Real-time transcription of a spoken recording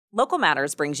Local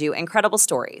Matters brings you incredible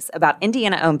stories about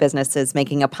Indiana-owned businesses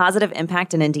making a positive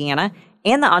impact in Indiana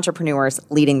and the entrepreneurs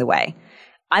leading the way.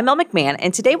 I'm Mel McMahon,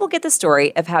 and today we'll get the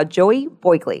story of how Joey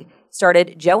Boigley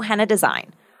started Joe Henna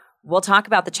Design. We'll talk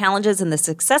about the challenges and the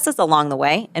successes along the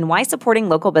way and why supporting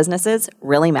local businesses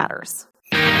really matters.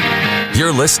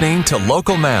 You're listening to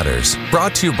Local Matters,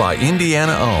 brought to you by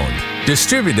Indiana Owned,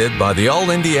 distributed by the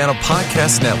All Indiana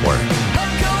Podcast Network.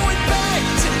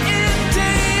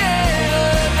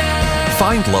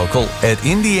 Find local at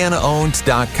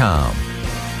indianaowned.com.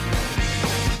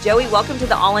 Joey, welcome to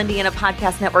the All Indiana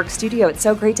Podcast Network studio. It's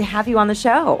so great to have you on the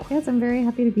show. Yes, I'm very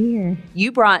happy to be here.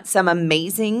 You brought some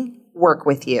amazing work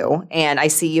with you, and I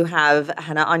see you have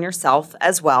henna on yourself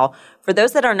as well. For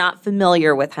those that are not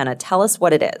familiar with henna, tell us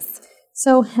what it is.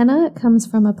 So henna comes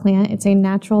from a plant. It's a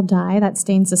natural dye that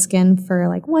stains the skin for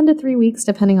like 1 to 3 weeks,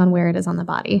 depending on where it is on the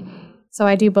body. So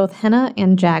I do both henna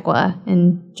and jagua,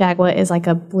 and jagua is like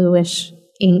a bluish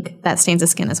ink that stains the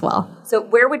skin as well. So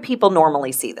where would people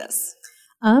normally see this?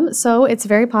 So it's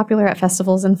very popular at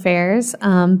festivals and fairs,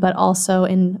 but also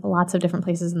in lots of different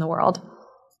places in the world.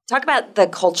 Talk about the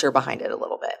culture behind it a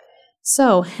little bit.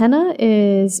 So henna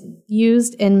is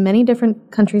used in many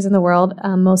different countries in the world,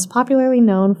 most popularly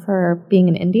known for being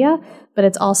in India, but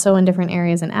it's also in different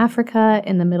areas in Africa,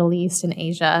 in the Middle East, in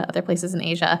Asia, other places in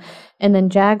Asia. And then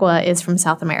jagua is from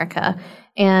South America.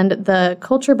 And the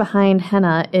culture behind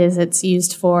henna is it's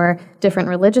used for different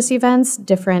religious events,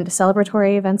 different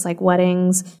celebratory events like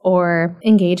weddings or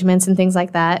engagements and things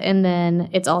like that. And then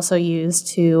it's also used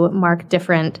to mark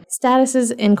different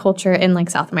statuses in culture in like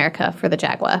South America for the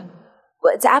jagua.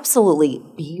 Well, it's absolutely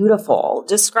beautiful.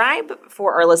 Describe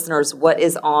for our listeners what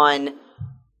is on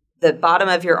the bottom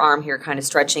of your arm here, kind of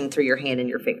stretching through your hand and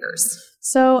your fingers.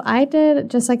 So I did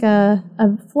just like a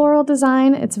floral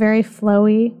design. It's very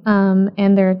flowy,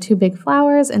 and there are 2 big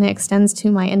flowers, and it extends to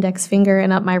my index finger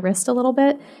and up my wrist a little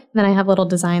bit. And then I have little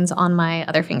designs on my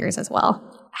other fingers as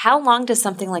well. How long does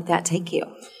something like that take you?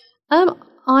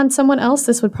 On someone else,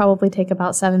 this would probably take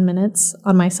about 7 minutes.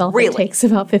 On myself, Really? It takes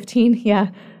about 15, yeah.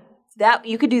 That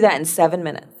you could do that in 7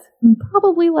 minutes.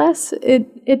 Probably less.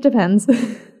 It depends.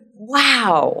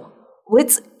 Wow.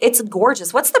 It's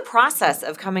gorgeous. What's the process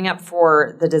of coming up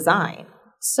for the design?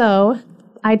 So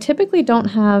I typically don't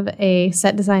have a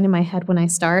set design in my head when I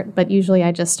start, but usually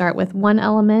I just start with one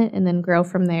element and then grow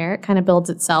from there. It kind of builds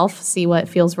itself, see what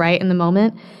feels right in the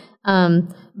moment.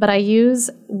 But I use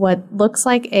what looks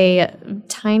like a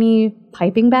tiny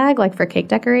piping bag, like for cake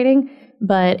decorating,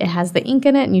 but it has the ink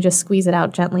in it, and you just squeeze it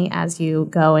out gently as you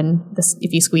go. And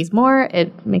if you squeeze more,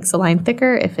 it makes the line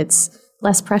thicker. If it's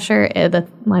less pressure, the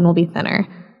line will be thinner.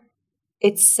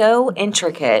 It's so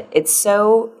intricate. It's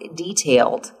so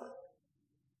detailed.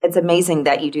 It's amazing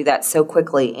that you do that so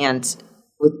quickly and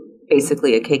with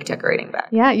basically a cake decorating bag.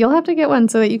 Yeah, you'll have to get one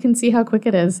so that you can see how quick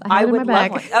it is. I have it in my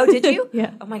bag. Love one. Oh, did you?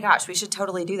 Yeah. Oh my gosh, we should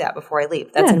totally do that before I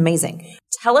leave. That's amazing.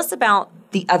 Tell us about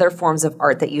the other forms of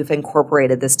art that you've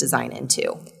incorporated this design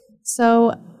into.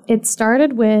 So it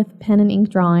started with pen and ink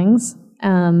drawings.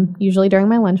 Usually during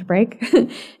my lunch break,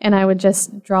 and I would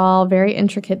just draw very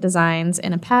intricate designs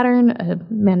in a pattern, a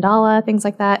mandala, things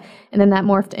like that, and then that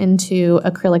morphed into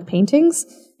acrylic paintings,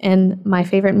 and my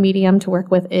favorite medium to work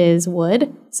with is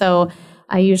wood, so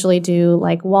I usually do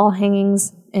like wall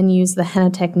hangings and use the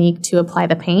henna technique to apply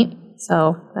the paint,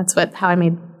 so that's how I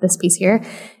made this piece here,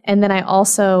 and then I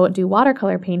also do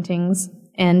watercolor paintings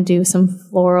and do some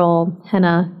floral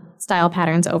henna style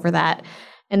patterns over that.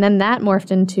 And then that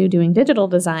morphed into doing digital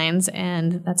designs,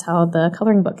 and that's how the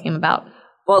coloring book came about.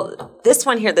 Well, this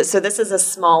one here, so this is a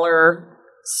smaller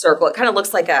circle. It kind of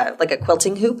looks like a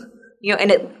quilting hoop,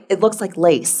 and it looks like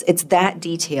lace. It's that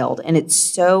detailed, and it's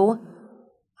so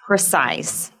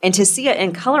precise. And to see it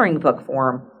in coloring book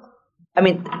form, I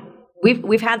mean,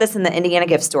 we've had this in the Indiana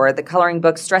gift store, the coloring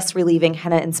book, stress-relieving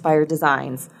henna-inspired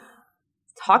designs.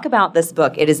 Talk about this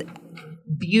book. It is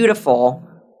beautiful,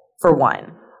 for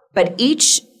one. But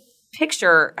each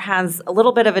picture has a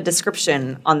little bit of a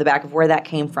description on the back of where that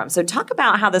came from. So talk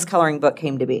about how this coloring book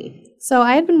came to be. So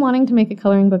I had been wanting to make a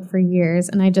coloring book for years,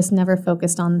 and I just never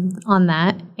focused on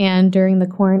that. And during the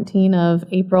quarantine of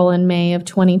April and May of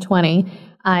 2020,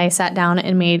 I sat down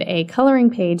and made a coloring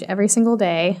page every single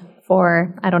day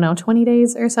for, 20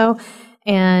 days or so.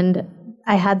 And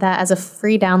I had that as a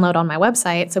free download on my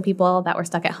website, so people that were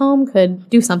stuck at home could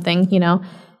do something,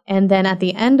 And then at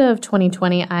the end of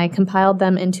 2020, I compiled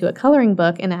them into a coloring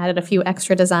book and added a few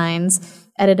extra designs,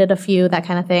 edited a few, that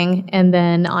kind of thing. And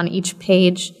then on each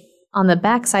page, on the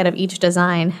back side of each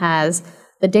design has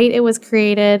the date it was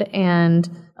created and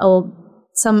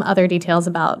some other details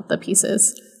about the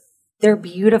pieces. They're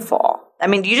beautiful. I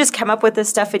mean, do you just come up with this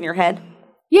stuff in your head?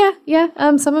 Yeah.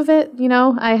 Some of it,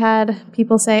 I had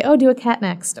people say, "Oh, do a cat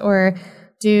next," or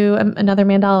do another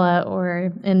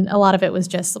mandala, and a lot of it was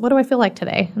just, "What do I feel like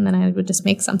today?" And then I would just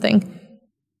make something.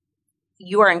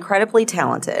 You are incredibly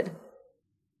talented.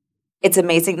 It's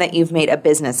amazing that you've made a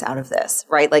business out of this,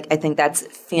 right? Like, I think that's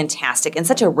fantastic and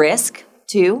such a risk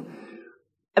too.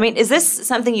 I mean, is this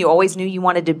something you always knew you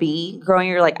wanted to be growing?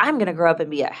 You're like, I'm going to grow up and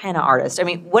be a henna artist. I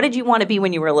mean, what did you want to be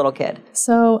when you were a little kid?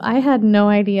 So I had no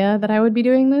idea that I would be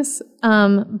doing this,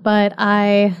 but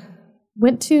I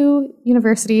went to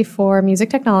university for music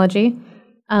technology,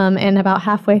 and about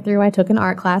halfway through I took an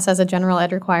art class as a general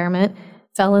ed requirement,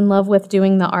 fell in love with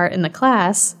doing the art in the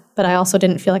class, but I also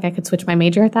didn't feel like I could switch my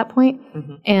major at that point.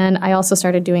 Mm-hmm. And I also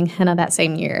started doing henna that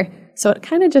same year. So it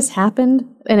kind of just happened,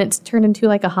 and it's turned into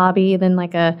like a hobby, then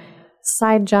like a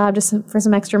side job just for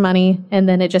some extra money, and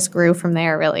then it just grew from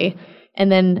there, really.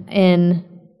 And then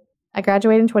I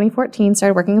graduated in 2014,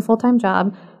 started working a full-time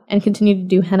job, and continued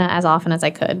to do henna as often as I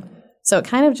could. So it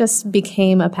kind of just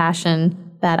became a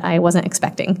passion that I wasn't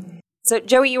expecting. So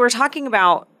Joey, you were talking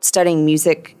about studying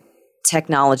music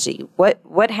technology.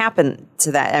 What happened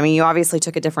to that? I mean, you obviously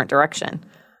took a different direction.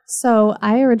 So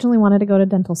I originally wanted to go to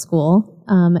dental school,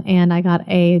 and I got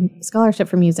a scholarship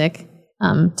for music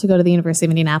to go to the University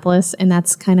of Indianapolis, and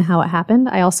that's kind of how it happened.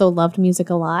 I also loved music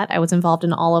a lot. I was involved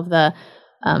in all of the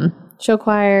show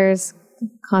choirs,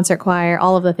 concert choir,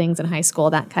 all of the things in high school.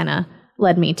 That kind of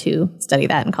led me to study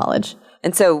that in college.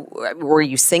 And so were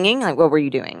you singing? Like, what were you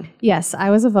doing? Yes,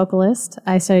 I was a vocalist.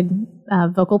 I studied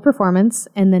vocal performance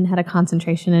and then had a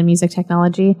concentration in music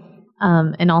technology,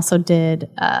 and also did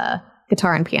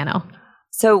guitar and piano.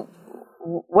 So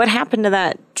what happened to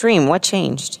that dream? What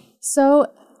changed? So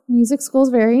music school is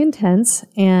very intense,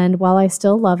 and while I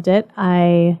still loved it,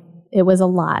 it was a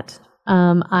lot.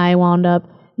 I wound up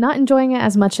not enjoying it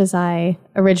as much as I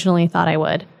originally thought I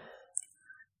would.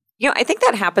 I think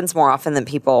that happens more often than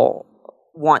people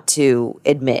want to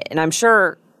admit. And I'm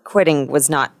sure quitting was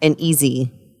not an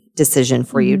easy decision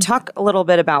for you. Talk a little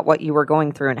bit about what you were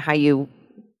going through and how you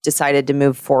decided to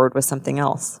move forward with something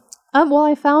else. Well,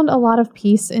 I found a lot of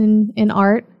peace in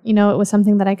art. It was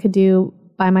something that I could do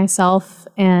by myself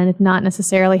and not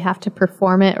necessarily have to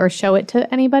perform it or show it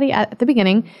to anybody at the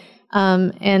beginning.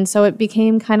 And so it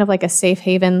became kind of like a safe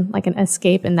haven, like an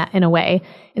escape in a way.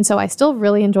 And so I still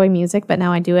really enjoy music, but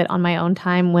now I do it on my own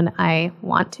time when I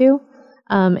want to,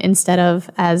 instead of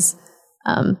as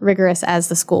rigorous as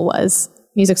the school was.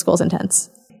 Music school's intense.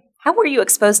 How were you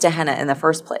exposed to henna in the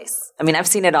first place? I mean, I've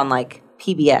seen it on like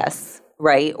PBS,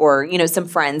 right? Or, some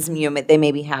friends, they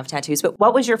maybe have tattoos, but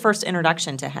what was your first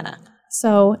introduction to henna?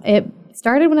 So it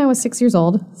started when I was 6 years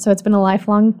old. So it's been a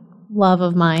lifelong love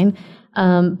of mine.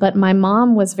 But my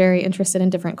mom was very interested in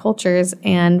different cultures,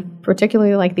 and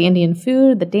particularly like the Indian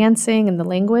food, the dancing, and the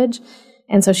language.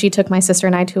 And so she took my sister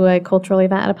and I to a cultural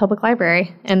event at a public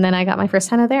library, and then I got my first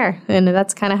henna there. And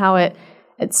that's kind of how it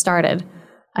started.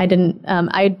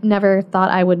 I never thought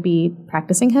I would be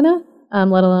practicing henna,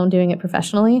 let alone doing it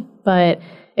professionally, but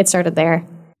it started there.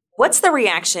 What's the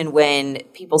reaction when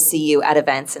people see you at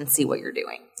events and see what you're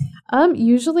doing?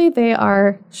 Usually they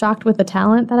are shocked with the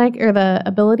talent or the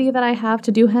ability that I have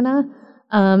to do henna.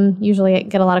 Usually I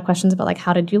get a lot of questions about like,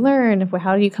 how did you learn?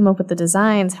 How do you come up with the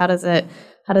designs? How does it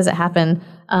happen?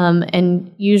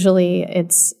 And usually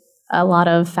it's a lot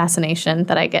of fascination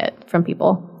that I get from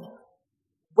people.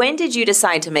 When did you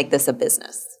decide to make this a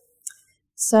business?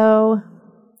 So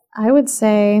I would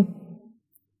say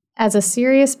as a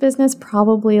serious business,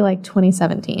 probably like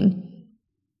 2017.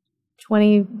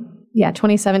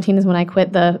 2017 is when I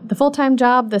quit the full-time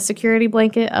job, the security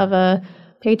blanket of a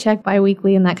paycheck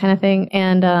biweekly and that kind of thing.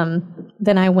 And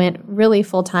then I went really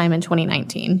full-time in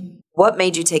 2019. What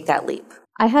made you take that leap?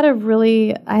 I had a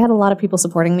lot of people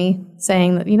supporting me,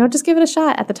 saying that, just give it a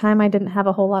shot. At the time, I didn't have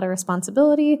a whole lot of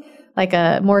responsibility, like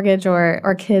a mortgage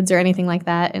or kids or anything like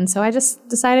that. And so I just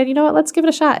decided, let's give it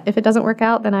a shot. If it doesn't work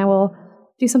out, then I will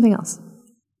do something else.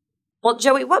 Well,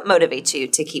 Joey, what motivates you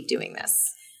to keep doing this?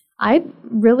 I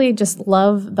really just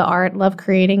love the art, love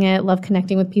creating it, love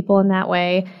connecting with people in that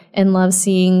way, and love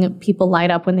seeing people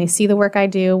light up when they see the work I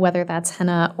do, whether that's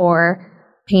henna or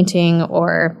painting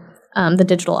or the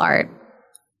digital art.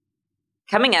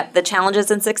 Coming up, the challenges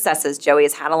and successes Joey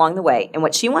has had along the way and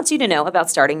what she wants you to know about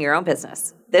starting your own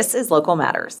business. This is Local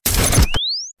Matters.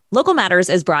 Local Matters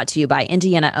is brought to you by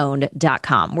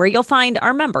IndianaOwned.com, where you'll find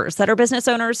our members that are business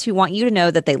owners who want you to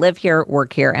know that they live here,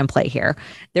 work here, and play here.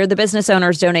 They're the business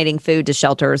owners donating food to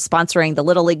shelters, sponsoring the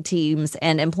Little League teams,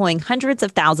 and employing hundreds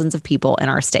of thousands of people in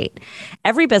our state.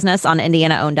 Every business on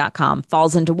IndianaOwned.com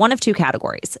falls into one of two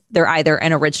categories. They're either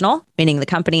an original, meaning the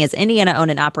company is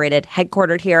Indiana-owned and operated,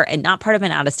 headquartered here, and not part of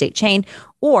an out-of-state chain,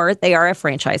 or they are a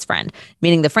franchise friend,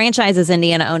 meaning the franchise is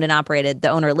Indiana-owned and operated, the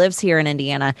owner lives here in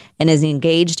Indiana, and is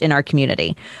engaged in our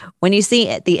community. When you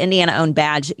see the Indiana-owned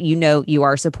badge, you know you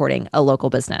are supporting a local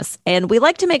business. And we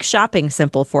like to make shopping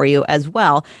simple for you as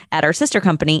well at our sister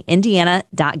company,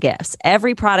 Indiana.Gifts.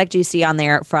 Every product you see on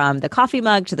there, from the coffee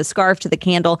mug to the scarf to the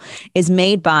candle, is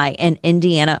made by an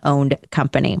Indiana-owned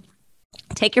company.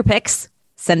 Take your picks.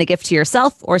 Send a gift to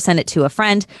yourself or send it to a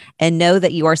friend, and know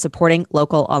that you are supporting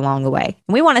local along the way.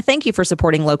 And we want to thank you for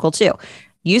supporting local too.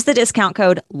 Use the discount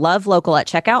code LOVELOCAL at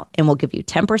checkout and we'll give you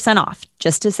 10% off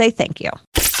just to say thank you.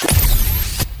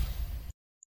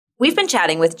 We've been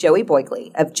chatting with Joey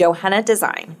Boigley of Johanna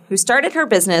Design, who started her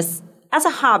business as a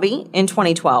hobby in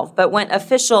 2012, but went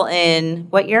official in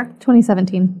what year?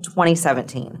 2017.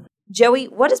 2017. Joey,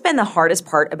 what has been the hardest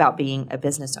part about being a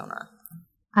business owner?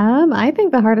 I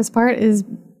think the hardest part is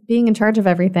being in charge of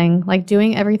everything, like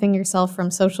doing everything yourself,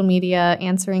 from social media,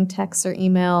 answering texts or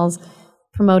emails,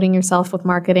 promoting yourself with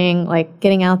marketing, like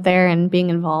getting out there and being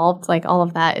involved, like all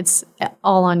of that. It's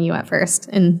all on you at first.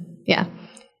 And yeah.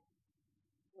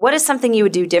 What is something you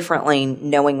would do differently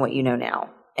knowing what you know now?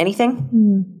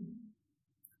 Anything?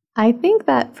 I think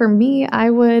that for me, I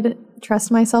would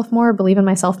trust myself more, believe in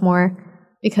myself more,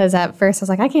 because at first I was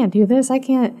like, I can't do this. I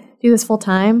can't do this full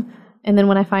time. And then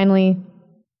when I finally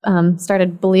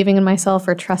started believing in myself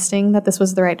or trusting that this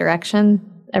was the right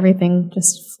direction, everything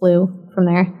just flew from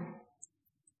there.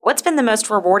 What's been the most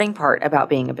rewarding part about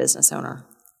being a business owner?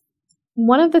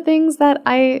 One of the things that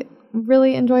I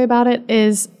really enjoy about it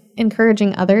is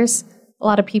encouraging others. A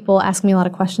lot of people ask me a lot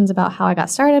of questions about how I got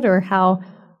started or how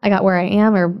I got where I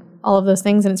am or all of those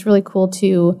things. And it's really cool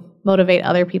to motivate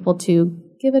other people to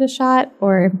give it a shot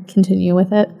or continue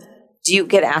with it. Do you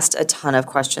get asked a ton of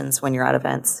questions when you're at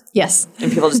events? Yes.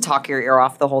 And people just talk your ear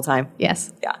off the whole time?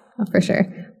 Yes. Yeah. For sure.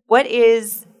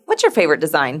 What's your favorite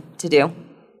design to do?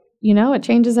 You know, it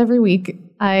changes every week.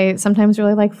 I sometimes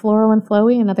really like floral and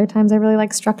flowy, and other times I really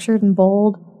like structured and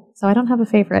bold. So I don't have a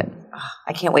favorite.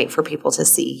 I can't wait for people to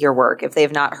see your work if they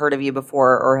have not heard of you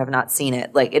before or have not seen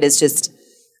it. Like, it is just,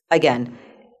 again,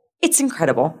 it's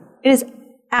incredible. It is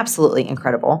absolutely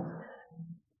incredible.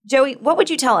 Joey, what would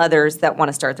you tell others that want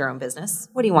to start their own business?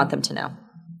 What do you want them to know?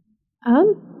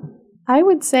 I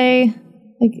would say,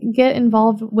 like, get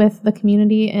involved with the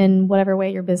community in whatever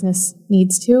way your business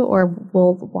needs to or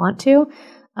will want to.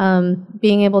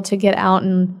 Being able to get out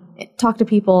and talk to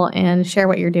people and share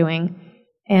what you're doing,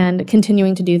 and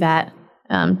continuing to do that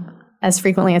as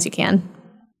frequently as you can.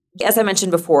 As I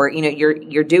mentioned before,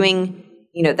 you're doing,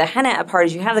 the henna at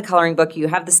parties. You have the coloring book, you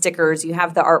have the stickers, you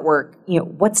have the artwork.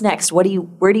 What's next? Where do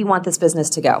you want this business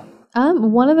to go?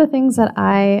 One of the things that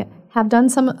I have done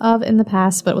some of in the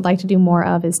past, but would like to do more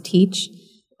of, is teach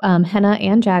henna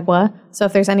and Jagua. So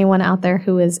if there's anyone out there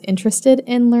who is interested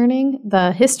in learning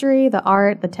the history, the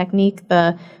art, the technique,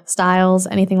 the styles,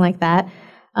 anything like that,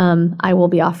 I will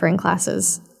be offering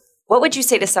classes. What would you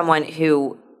say to someone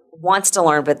who wants to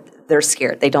learn, but they're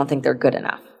scared? They don't think they're good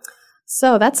enough.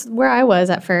 So that's where I was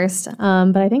at first.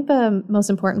 But I think the most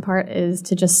important part is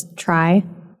to just try,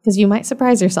 because you might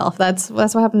surprise yourself. That's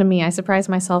what happened to me. I surprised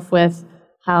myself with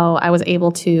how I was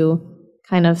able to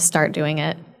kind of start doing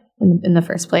it in the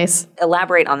first place.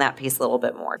 Elaborate on that piece a little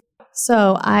bit more.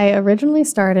 So I originally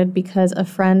started because a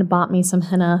friend bought me some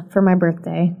henna for my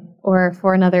birthday or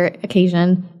for another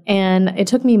occasion, and it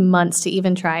took me months to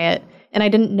even try it. And I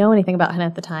didn't know anything about henna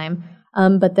at the time.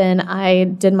 But then I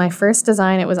did my first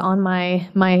design. It was on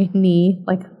my knee,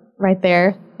 like right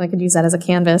there. I could use that as a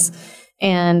canvas.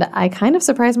 And I kind of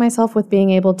surprised myself with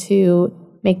being able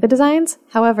to make the designs.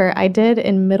 However, I did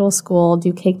in middle school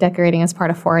do cake decorating as part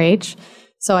of 4-H.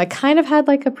 So I kind of had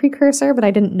like a precursor, but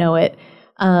I didn't know it.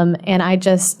 And I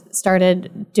just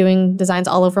started doing designs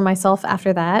all over myself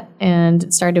after that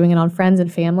and started doing it on friends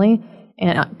and family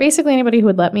and basically anybody who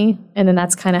would let me. And then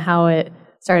that's kind of how it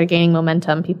started gaining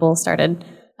momentum. People started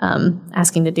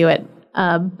asking to do it.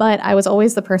 But I was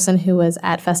always the person who was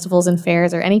at festivals and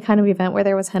fairs or any kind of event where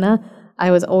there was henna.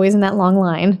 I was always in that long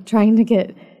line trying to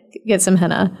get some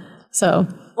henna. So,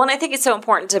 well, and I think it's so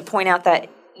important to point out that,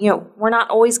 we're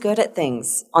not always good at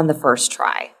things on the first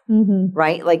try,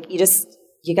 right? Like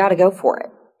you got to go for it.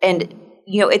 And,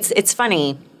 it's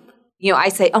funny, I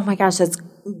say, oh my gosh, that's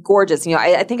gorgeous.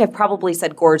 I think I've probably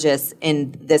said gorgeous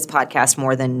in this podcast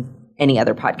more than any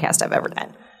other podcast I've ever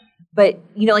done. But,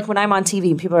 like when I'm on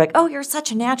TV and people are like, oh, you're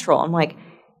such a natural. I'm like,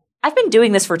 I've been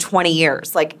doing this for 20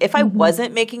 years. Like, if I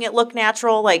wasn't making it look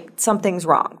natural, like, something's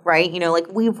wrong, right? Like,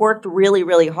 we've worked really,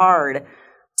 really hard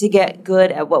to get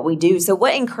good at what we do. So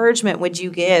what encouragement would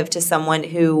you give to someone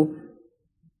who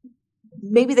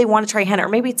maybe they want to try henna, or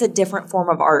maybe it's a different form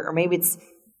of art, or maybe it's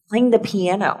playing the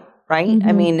piano, right?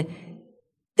 I mean,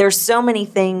 there's so many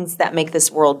things that make this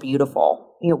world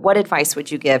beautiful. What advice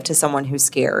would you give to someone who's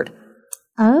scared?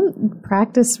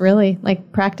 Practice, really.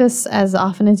 Like, practice as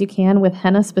often as you can. With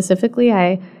henna specifically,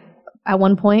 at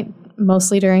one point,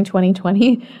 mostly during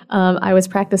 2020, I was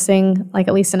practicing like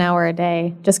at least an hour a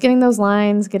day, just getting those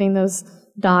lines, getting those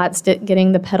dots,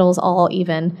 getting the petals all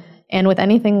even. And with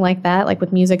anything like that, like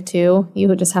with music too, you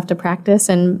would just have to practice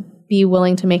and be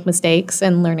willing to make mistakes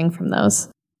and learning from those.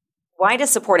 Why does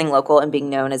supporting local and being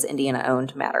known as Indiana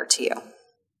owned matter to you?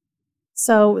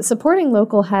 So supporting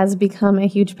local has become a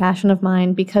huge passion of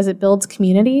mine because it builds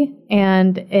community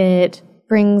and it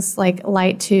brings like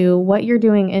light to what you're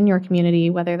doing in your community,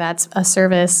 whether that's a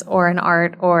service or an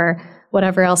art or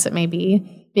whatever else it may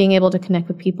be. Being able to connect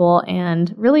with people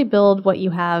and really build what you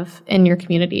have in your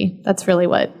community. That's really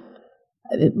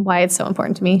why it's so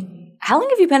important to me. How long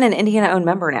have you been an Indiana-owned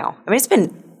member now? I mean, it's been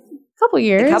a couple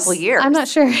years. I'm not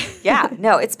sure. Yeah,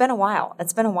 no, it's been a while.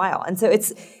 And so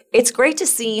it's great to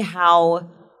see how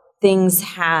things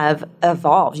have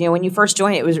evolved. When you first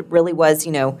joined, it really was,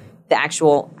 the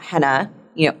actual henna,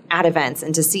 at events,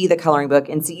 and to see the coloring book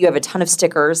and see you have a ton of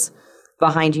stickers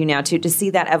behind you now too. To see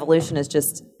that evolution is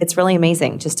it's really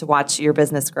amazing just to watch your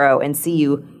business grow and see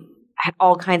you at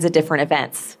all kinds of different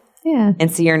events. Yeah.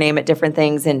 And see your name at different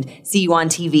things and see you on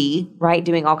TV, right?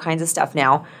 Doing all kinds of stuff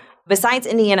now. Besides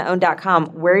IndianaOwned.com,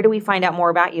 where do we find out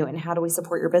more about you and how do we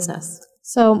support your business?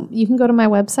 So you can go to my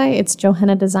website. It's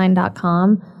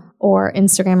johennadesign.com or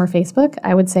Instagram or Facebook.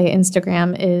 I would say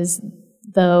Instagram is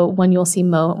the one you'll see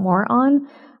more on.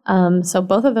 So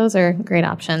both of those are great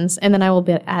options. And then I will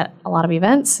be at a lot of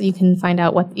events. You can find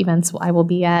out what events I will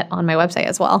be at on my website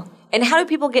as well. And how do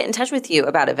people get in touch with you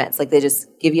about events? Like, they just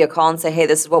give you a call and say, hey,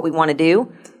 this is what we want to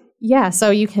do? Yeah,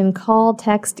 so you can call,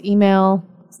 text, email,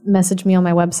 message me on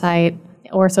my website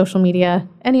or social media,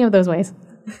 any of those ways.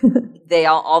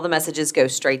 All the messages go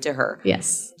straight to her.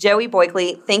 Yes. Joey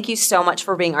Boikley, thank you so much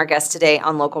for being our guest today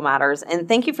on Local Matters. And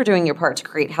thank you for doing your part to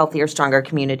create healthier, stronger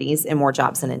communities and more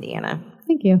jobs in Indiana.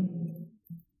 Thank you.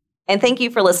 And thank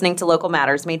you for listening to Local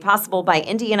Matters, made possible by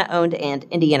Indiana-owned and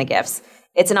Indiana Gifts.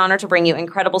 It's an honor to bring you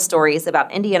incredible stories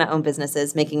about Indiana-owned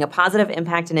businesses making a positive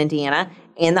impact in Indiana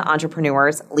and the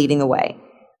entrepreneurs leading the way.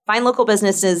 Find local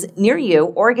businesses near you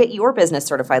or get your business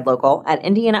certified local at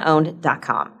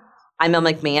IndianaOwned.com. I'm Mel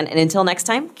McMahon, and until next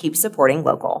time, keep supporting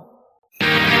local.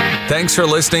 Thanks for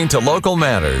listening to Local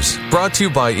Matters, brought to you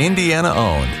by Indiana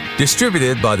Owned,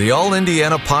 distributed by the All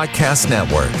Indiana Podcast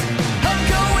Network.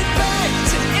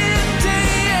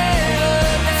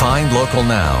 Find local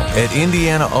now at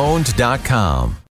IndianaOwned.com.